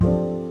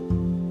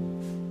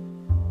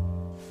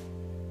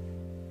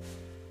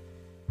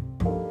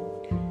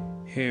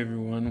Hey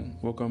everyone,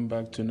 welcome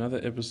back to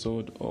another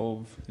episode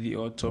of The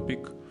Odd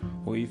Topic.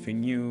 Or if you're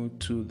new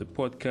to the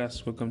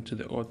podcast, welcome to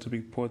the Odd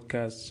Topic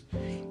podcast,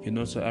 your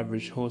not so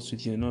average host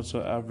with your not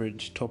so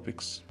average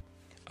topics.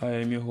 I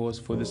am your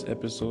host for this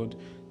episode,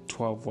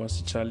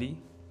 12 Charlie.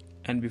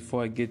 And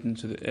before I get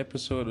into the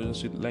episode, I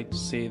just would like to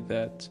say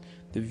that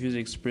the views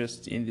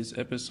expressed in this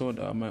episode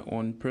are my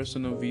own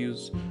personal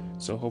views,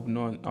 so I hope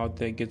no one out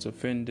there gets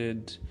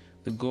offended.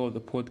 The goal of the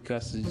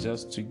podcast is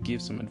just to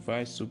give some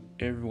advice to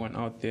everyone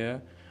out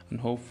there, and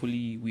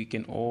hopefully we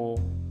can all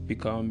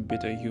become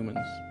better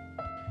humans.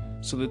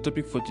 So the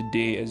topic for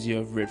today, as you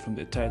have read from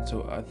the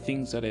title, are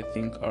things that I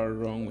think are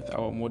wrong with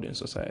our modern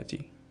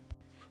society.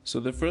 So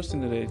the first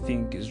thing that I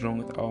think is wrong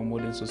with our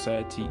modern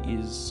society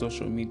is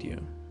social media.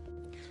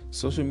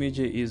 Social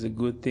media is a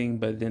good thing,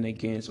 but then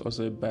again it's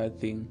also a bad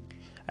thing.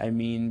 I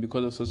mean,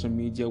 because of social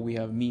media we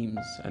have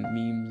memes, and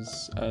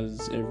memes,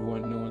 as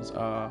everyone knows,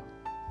 are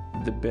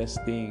the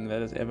best thing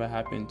that has ever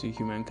happened to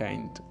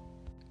humankind.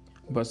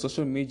 But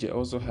social media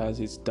also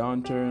has its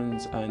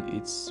downturns and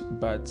its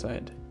bad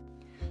side.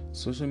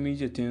 Social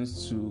media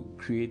tends to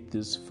create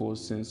this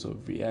false sense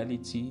of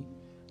reality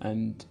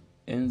and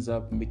ends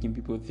up making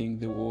people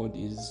think the world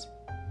is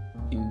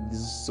in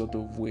this sort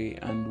of way,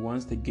 and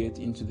once they get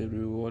into the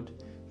reward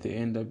they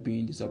end up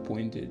being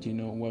disappointed.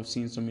 We've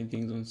seen so many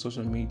things on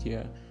social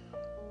media.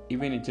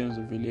 Even in terms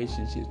of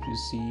relationships, we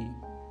see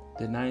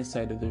the nice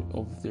side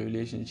of the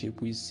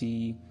relationship. We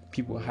see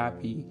people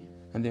happy,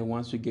 and then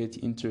once we get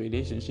into a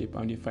relationship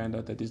and we find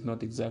out that it's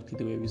not exactly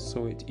the way we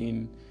saw it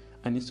in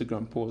an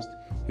Instagram post,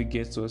 we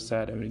get so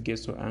sad and we get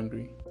so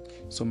angry.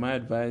 So my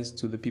advice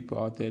to the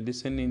people out there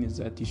listening is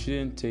that you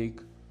shouldn't take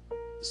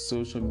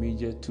social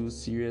media too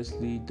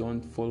seriously.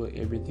 Don't follow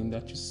everything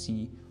that you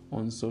see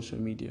on social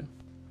media.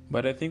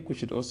 But I think we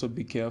should also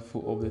be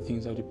careful of the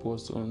things that we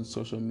post on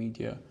social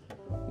media.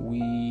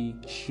 We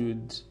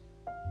should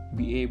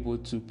be able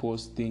to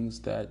post things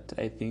that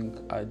I think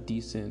are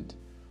decent,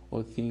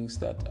 or things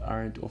that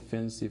aren't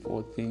offensive,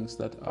 or things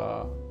that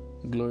are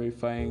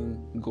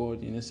glorifying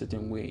God in a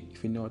certain way,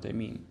 if you know what I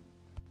mean.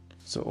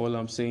 So all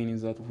I'm saying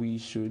is that we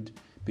should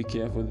be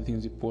careful of the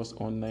things we post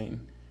online.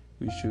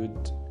 We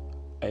should,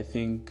 I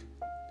think,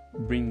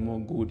 bring more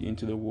good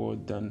into the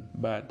world than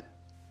bad.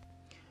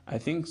 I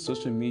think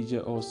social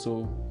media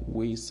also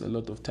wastes a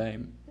lot of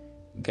time.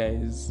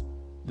 Guys,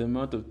 the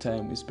amount of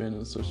time we spend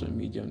on social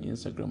media, on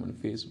Instagram and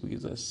Facebook,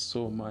 is just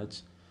so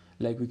much.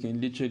 Like, we can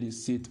literally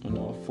sit on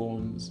our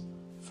phones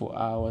for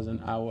hours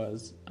and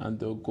hours and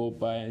they'll go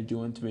by and you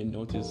won't even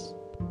notice.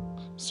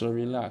 So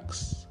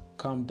relax,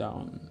 calm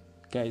down.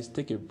 Guys,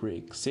 take a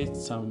break. Set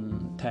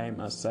some time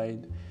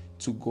aside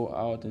to go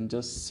out and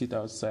just sit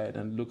outside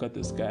and look at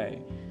the sky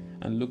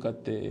and look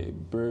at the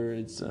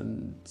birds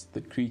and the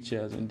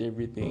creatures and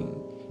everything,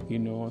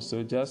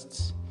 So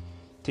just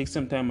take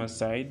some time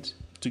aside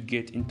to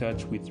get in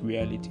touch with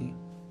reality.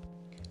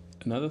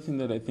 Another thing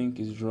that I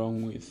think is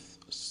wrong with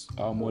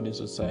our modern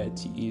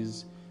society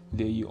is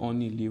the you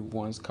only live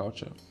once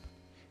culture.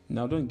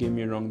 Now, don't get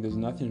me wrong, there's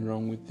nothing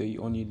wrong with the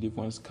you only live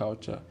once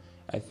culture.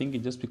 I think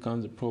it just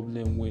becomes a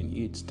problem when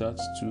it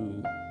starts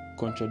to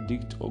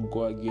contradict or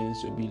go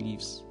against your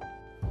beliefs.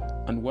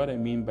 And what I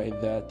mean by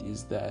that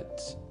is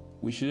that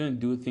we shouldn't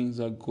do things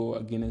that go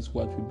against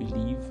what we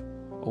believe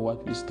or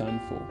what we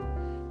stand for.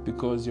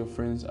 Because your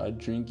friends are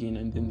drinking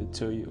and then they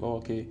tell you,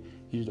 okay,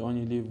 you should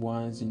only live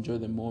once, enjoy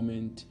the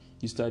moment,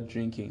 you start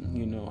drinking,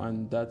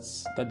 and that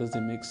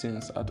doesn't make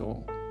sense at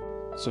all.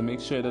 So make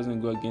sure it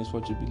doesn't go against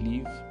what you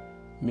believe.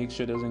 Make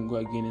sure it doesn't go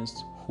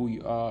against who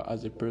you are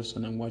as a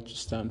person and what you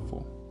stand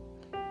for.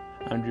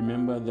 And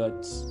remember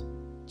that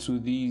to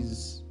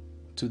this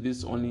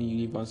only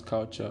you live once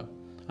culture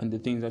and the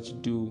things that you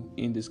do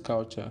in this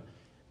culture,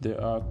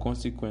 there are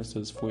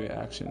consequences for your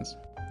actions.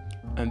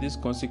 And these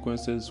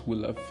consequences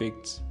will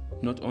affect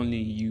not only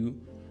you,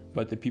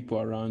 but the people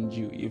around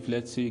you. If,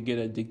 let's say, you get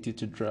addicted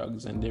to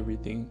drugs and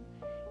everything,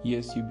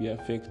 yes, you'll be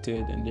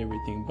affected and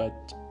everything,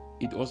 but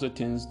it also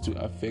tends to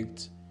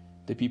affect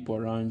the people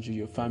around you,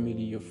 your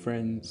family, your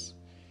friends.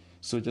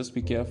 So just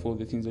be careful of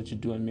the things that you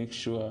do and make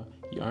sure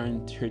you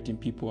aren't hurting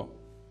people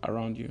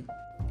around you.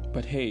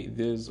 But hey,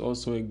 there's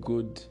also a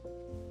good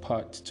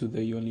part to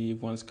the you only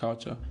live once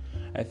culture.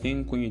 I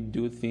think when you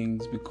do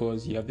things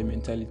because you have the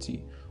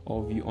mentality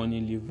of you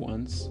only live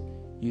once,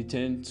 you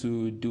tend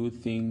to do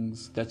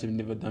things that you've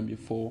never done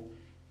before.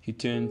 You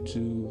tend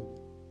to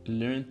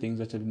learn things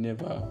that you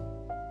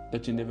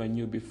never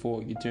knew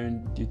before. You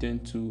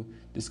tend to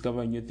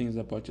discover new things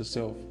about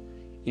yourself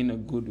in a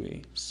good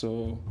way.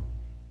 So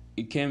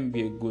it can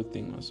be a good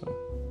thing also.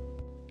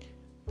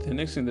 The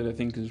next thing that I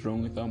think is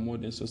wrong with our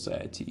modern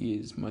society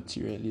is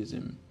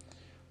materialism.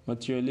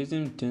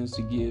 Materialism tends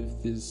to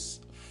give this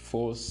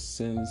false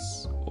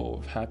sense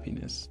of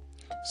happiness.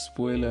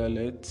 Spoiler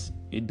alert,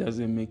 it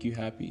doesn't make you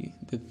happy.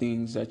 The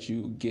things that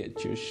you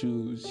get, your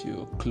shoes,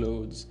 your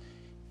clothes,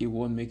 it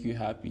won't make you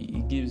happy.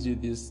 It gives you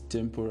this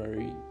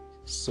temporary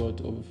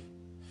sort of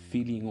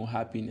feeling or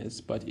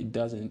happiness, but it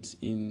doesn't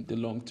in the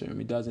long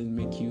term. It doesn't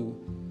make you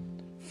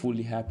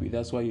fully happy.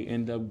 That's why you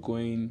end up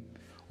going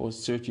or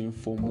searching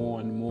for more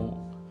and more.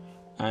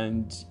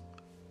 And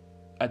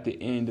at the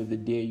end of the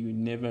day, you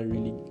never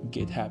really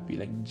get happy,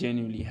 like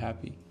genuinely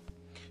happy.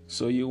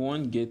 So you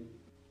won't get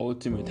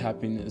ultimate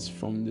happiness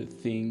from the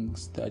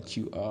things that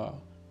you are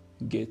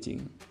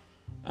getting.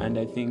 And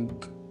I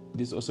think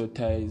this also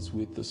ties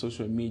with the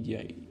social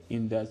media,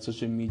 in that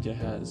social media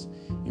has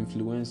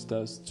influenced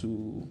us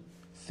to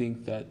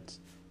think that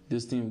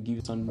this thing will give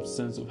you some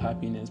sense of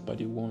happiness, but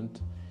it won't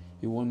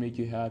make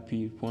you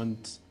happy. It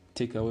won't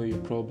take away your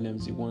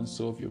problems. It won't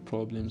solve your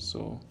problems.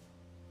 So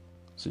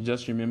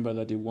just remember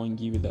that it won't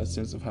give you that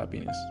sense of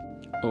happiness.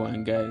 Oh,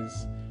 and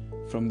guys,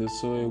 from the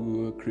soil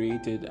we were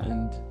created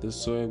and the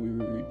soil we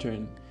will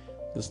return.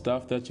 The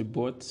stuff that you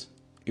bought,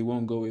 it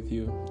won't go with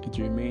you. It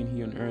will remain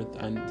here on earth,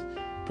 and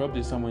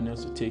probably someone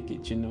else will take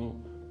it,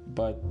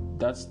 but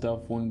that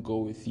stuff won't go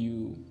with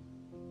you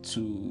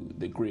to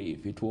the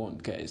grave. It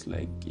won't, guys.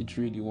 Like, it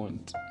really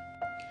won't.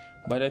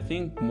 But I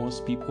think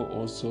most people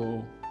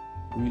also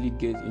really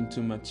get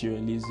into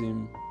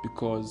materialism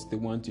because they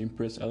want to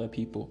impress other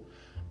people.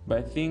 But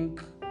I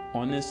think,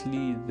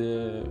 honestly,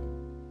 the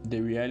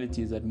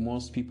reality is that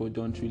most people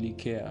don't really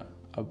care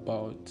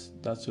about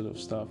that sort of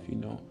stuff,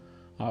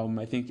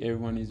 I think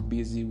everyone is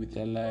busy with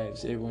their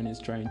lives. Everyone is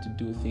trying to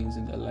do things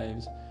in their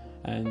lives,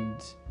 and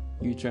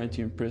you trying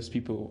to impress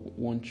people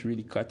won't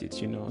really cut it,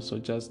 So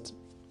just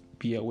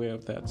be aware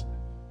of that.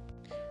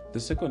 The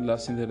second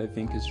last thing that I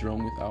think is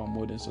wrong with our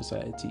modern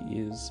society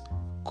is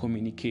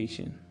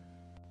communication,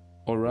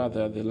 or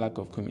rather the lack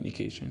of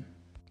communication.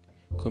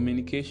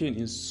 Communication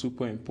is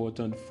super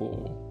important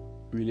for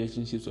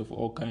relationships of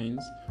all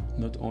kinds,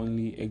 not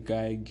only a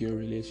guy-girl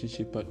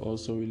relationship, but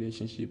also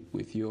relationship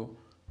with your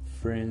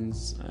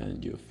friends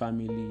and your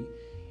family.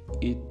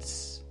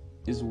 It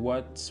is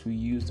what we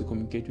use to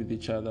communicate with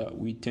each other.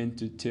 We tend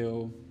to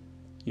tell,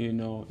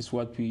 it's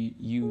what we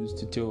use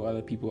to tell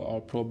other people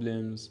our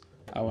problems,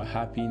 our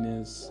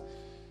happiness.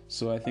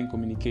 So I think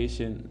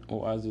communication,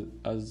 or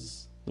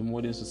as the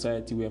modern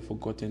society, we have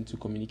forgotten to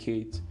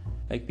communicate.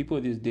 Like,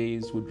 people these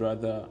days would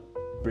rather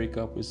break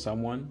up with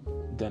someone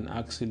than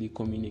actually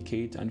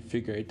communicate and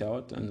figure it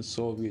out and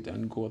solve it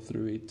and go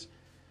through it.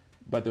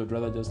 But they would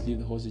rather just leave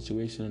the whole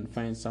situation and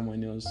find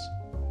someone else,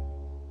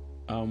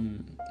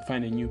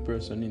 find a new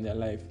person in their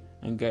life.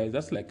 And guys,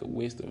 that's like a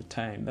waste of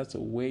time. That's a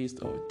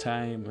waste of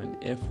time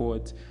and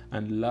effort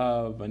and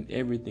love and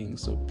everything.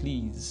 So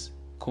please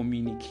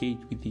communicate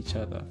with each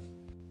other.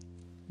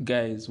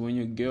 Guys, when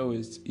your girl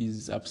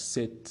is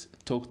upset,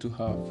 talk to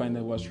her, find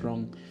out what's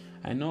wrong.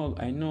 I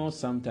know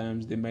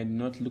sometimes they might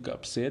not look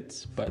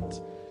upset,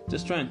 but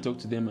just try and talk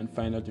to them and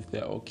find out if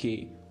they're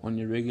okay on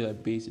a regular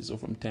basis or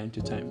from time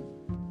to time.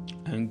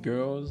 And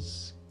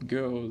girls,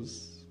 guys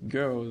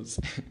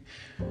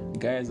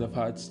have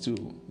hearts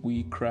too.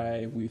 We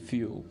cry, we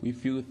feel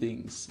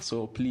things.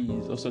 So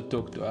please also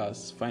talk to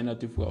us, find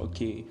out if we're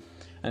okay.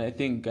 And I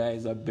think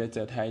guys are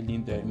better at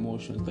hiding their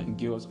emotions than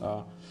girls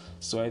are.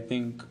 So I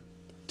think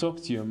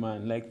talk to your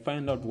man, like,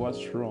 find out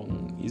what's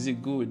wrong. Is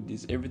it good?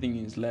 Is everything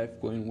in his life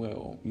going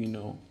well?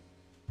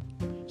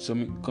 So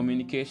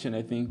communication,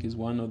 I think, is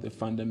one of the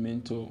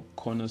fundamental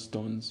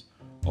cornerstones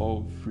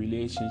of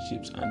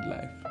relationships and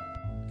life.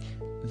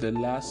 The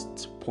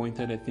last point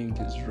that I think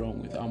is wrong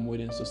with our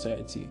modern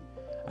society,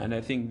 and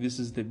I think this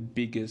is the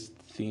biggest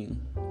thing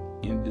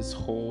in this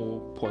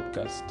whole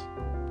podcast,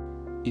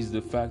 is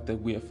the fact that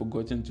we have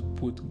forgotten to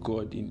put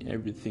God in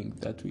everything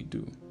that we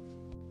do.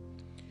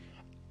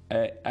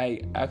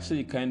 I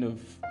actually kind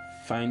of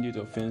find it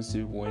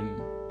offensive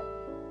when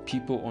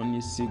people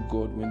only see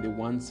God when they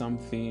want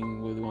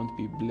something, when they want to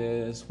be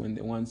blessed, when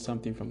they want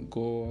something from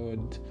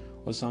God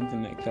or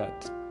something like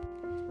that.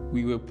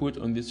 We were put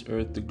on this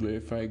earth to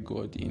glorify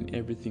God in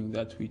everything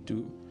that we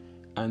do,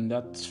 and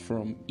that's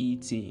from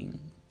eating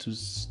to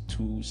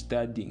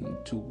studying,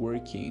 to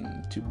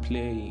working, to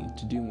playing,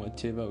 to doing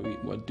whatever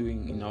we're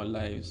doing in our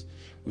lives.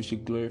 We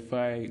should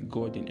glorify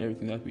God in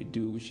everything that we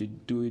do. We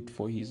should do it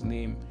for His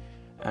name,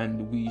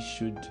 and we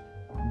should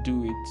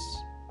do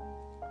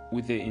it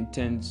with the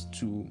intent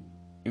to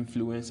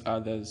influence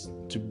others,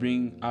 to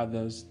bring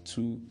others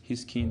to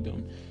His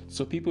kingdom.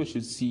 So people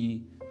should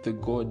see the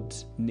God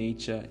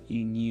nature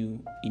in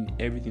you, in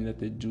everything that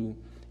they do,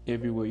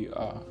 everywhere you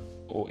are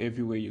or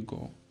everywhere you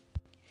go.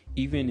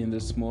 Even in the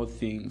small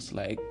things,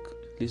 like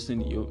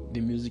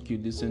the music you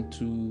listen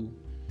to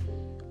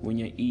when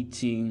you're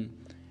eating.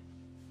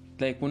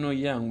 Like, when we were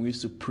young, we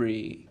used to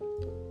pray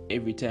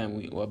every time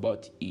we were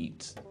about to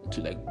eat,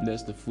 to like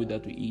bless the food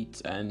that we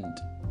eat, and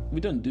we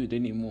don't do it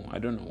anymore. I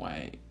don't know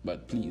why,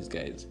 but please,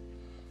 guys,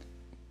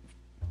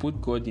 put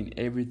God in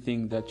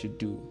everything that you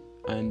do,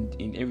 and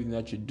in everything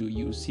that you do,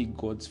 you see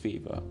God's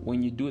favor.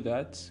 When you do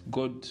that,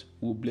 God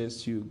will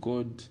bless you.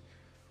 God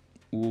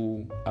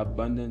will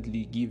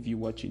abundantly give you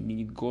what you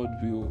need. God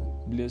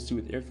will bless you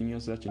with everything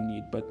else that you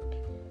need. But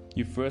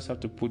you first have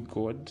to put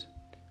God,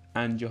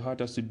 and your heart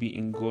has to be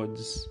in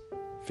God's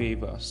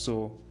favor.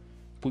 So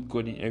put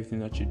God in everything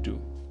that you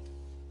do.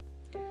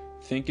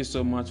 Thank you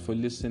so much for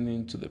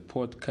listening to the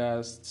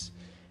podcast.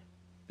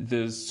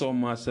 There's so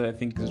much that I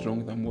think is wrong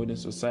with our modern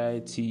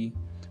society.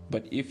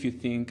 But if you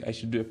think I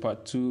should do a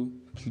part 2,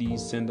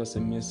 please send us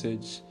a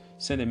message.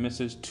 Send a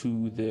message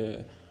to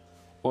the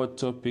Odd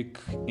Topic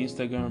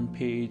Instagram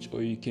page,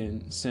 or you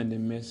can send a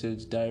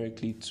message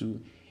directly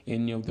to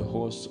any of the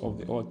hosts of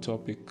the Odd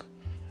Topic.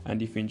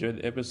 And if you enjoyed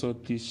the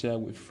episode, please share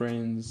with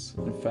friends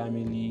and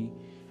family.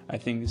 I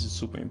think this is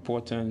super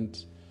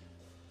important.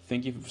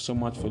 Thank you so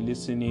much for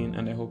listening,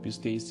 and I hope you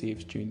stay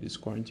safe during this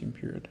quarantine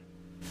period.